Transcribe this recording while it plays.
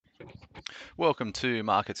Welcome to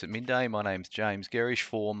Markets at Midday. My name's James Gerrish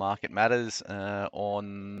for Market Matters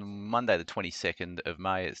on Monday, the 22nd of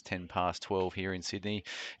May. It's 10 past 12 here in Sydney.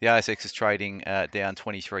 The ASX is trading down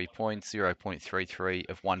 23 points, 0.33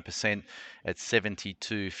 of 1% at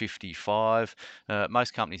 72.55.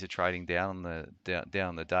 Most companies are trading down on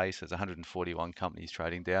the day, so there's 141 companies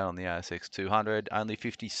trading down on the ASX 200. Only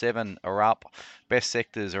 57 are up. Best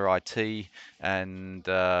sectors are IT and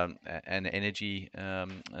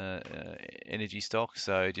energy stocks.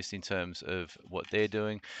 So just in terms of what they're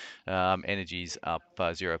doing, energy's up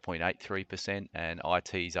 0.83% and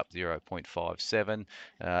IT's up 0.57.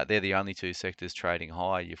 They're the only two sectors trading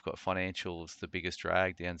high. You've got financials, the biggest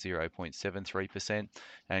drag, down 0.73%,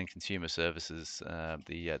 and consumer services,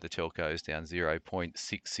 the telcos, down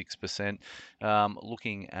 0.66%.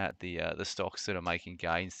 Looking at the stocks that are making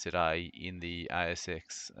gains today in the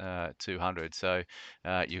ASX 200. So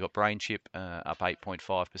you've got BrainChip up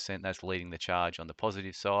 8.5%. That's leading the charge on the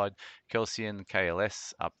positive side. Kelsian,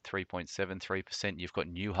 KLS up 3.73%. You've got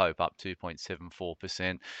New Hope up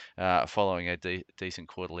 2.74% following a decent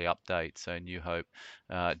quarterly update. So New Hope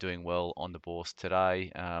doing well on the bourse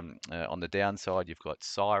today. On the downside, you've got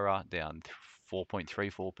Syra down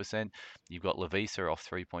 4.34%. You've got Lavisa off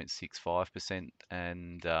 3.65%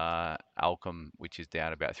 and Alchem, which is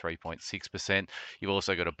down about 3.6%. You've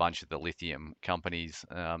also got a bunch of the lithium companies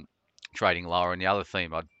trading lower. And the other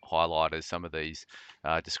theme I'd highlight is some of these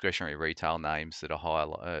discretionary retail names that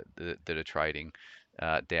are that are trading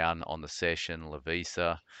down on the session.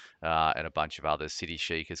 Lavisa and a bunch of others. City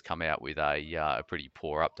Chic has come out with a pretty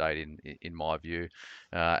poor update in my view,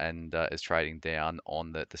 and is trading down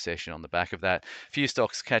on the session on the back of that. A few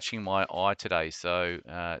stocks catching my eye today. So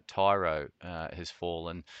TYR has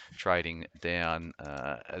fallen, trading down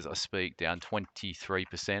as I speak, down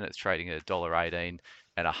 23%. It's trading at $1.18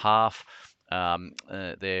 and a half.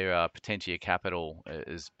 Their Potentia Capital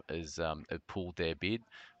is pulled their bid.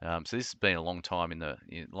 So this has been a long time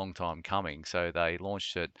coming. So they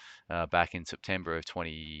launched it back in September of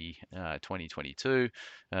 2022.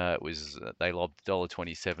 It was they lobbed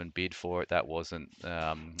 $1.27 bid for it. That wasn't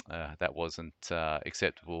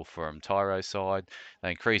acceptable from Tyro's side. They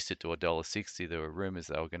increased it to $1.60. There were rumours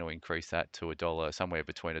they were going to increase that to somewhere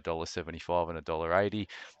between $1.75 and $1.80.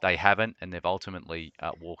 They haven't, and they've ultimately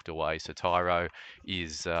walked away. So Tyro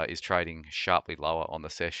is trading sharply lower on the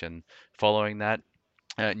session following that.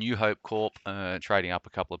 New Hope Corp trading up a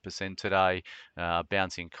couple of percent today.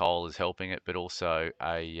 Bouncing coal is helping it, but also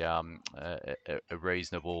a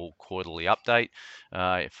reasonable quarterly update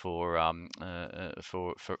for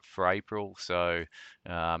April. So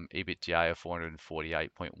EBITDA of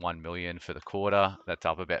 448.1 million for the quarter. That's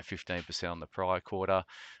up about 15% on the prior quarter,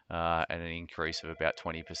 and an increase of about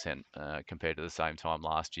 20% compared to the same time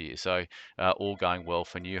last year. So all going well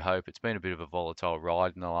for New Hope. It's been a bit of a volatile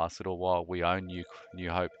ride in the last little while. We own New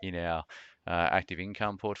Hope in our active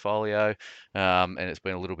income portfolio, and it's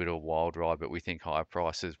been a little bit of a wild ride, but we think higher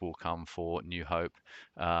prices will come for New Hope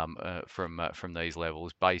from these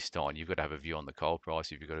levels. Based on, you've got to have a view on the coal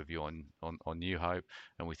price if you've got a view on New Hope,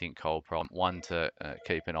 and we think coal price one to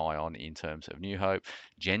keep an eye on in terms of New Hope.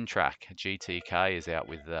 Gentrack GTK is out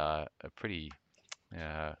with a pretty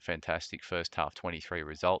fantastic first half 23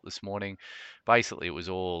 result this morning. Basically, it was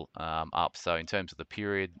all up. So in terms of the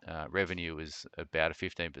period, revenue was about a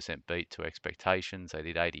 15% beat to expectations. They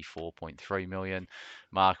did 84.3 million.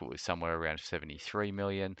 Market was somewhere around 73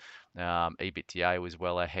 million. EBITDA was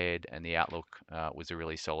well ahead, and the outlook was a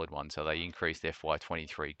really solid one. So they increased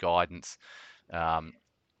FY23 guidance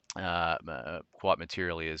quite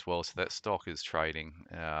materially as well. So that stock is trading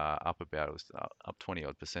up 20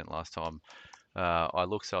 odd percent last time I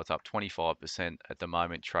look, so it's up 25% at the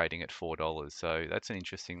moment, trading at $4. So that's an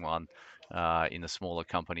interesting one in the smaller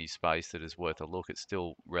company space that is worth a look. It's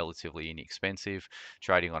still relatively inexpensive,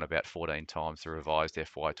 trading on about 14 times the revised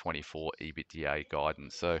FY24 EBITDA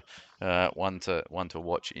guidance. So one to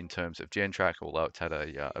watch in terms of Gentrack, although it's had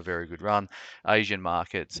a very good run. Asian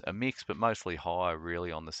markets are mixed, but mostly higher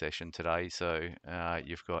really on the session today. So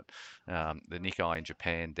you've got the Nikkei in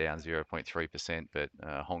Japan down 0.3%, but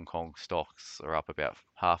Hong Kong stocks are up about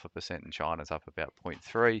 0.5%, and China's up about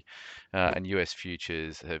 0.3%. And US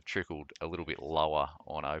futures have trickled a little bit lower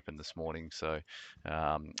on open this morning, so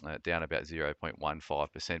down about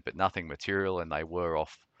 0.15%, but nothing material, and they were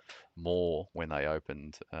off more when they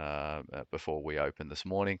opened before we opened this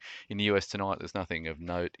morning. In the US tonight, there's nothing of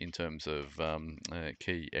note in terms of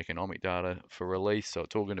key economic data for release, so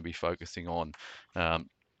it's all going to be focusing on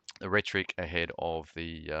the rhetoric ahead of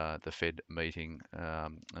the Fed meeting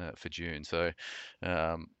for June. So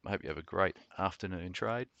I hope you have a great afternoon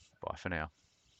trade. Bye for now.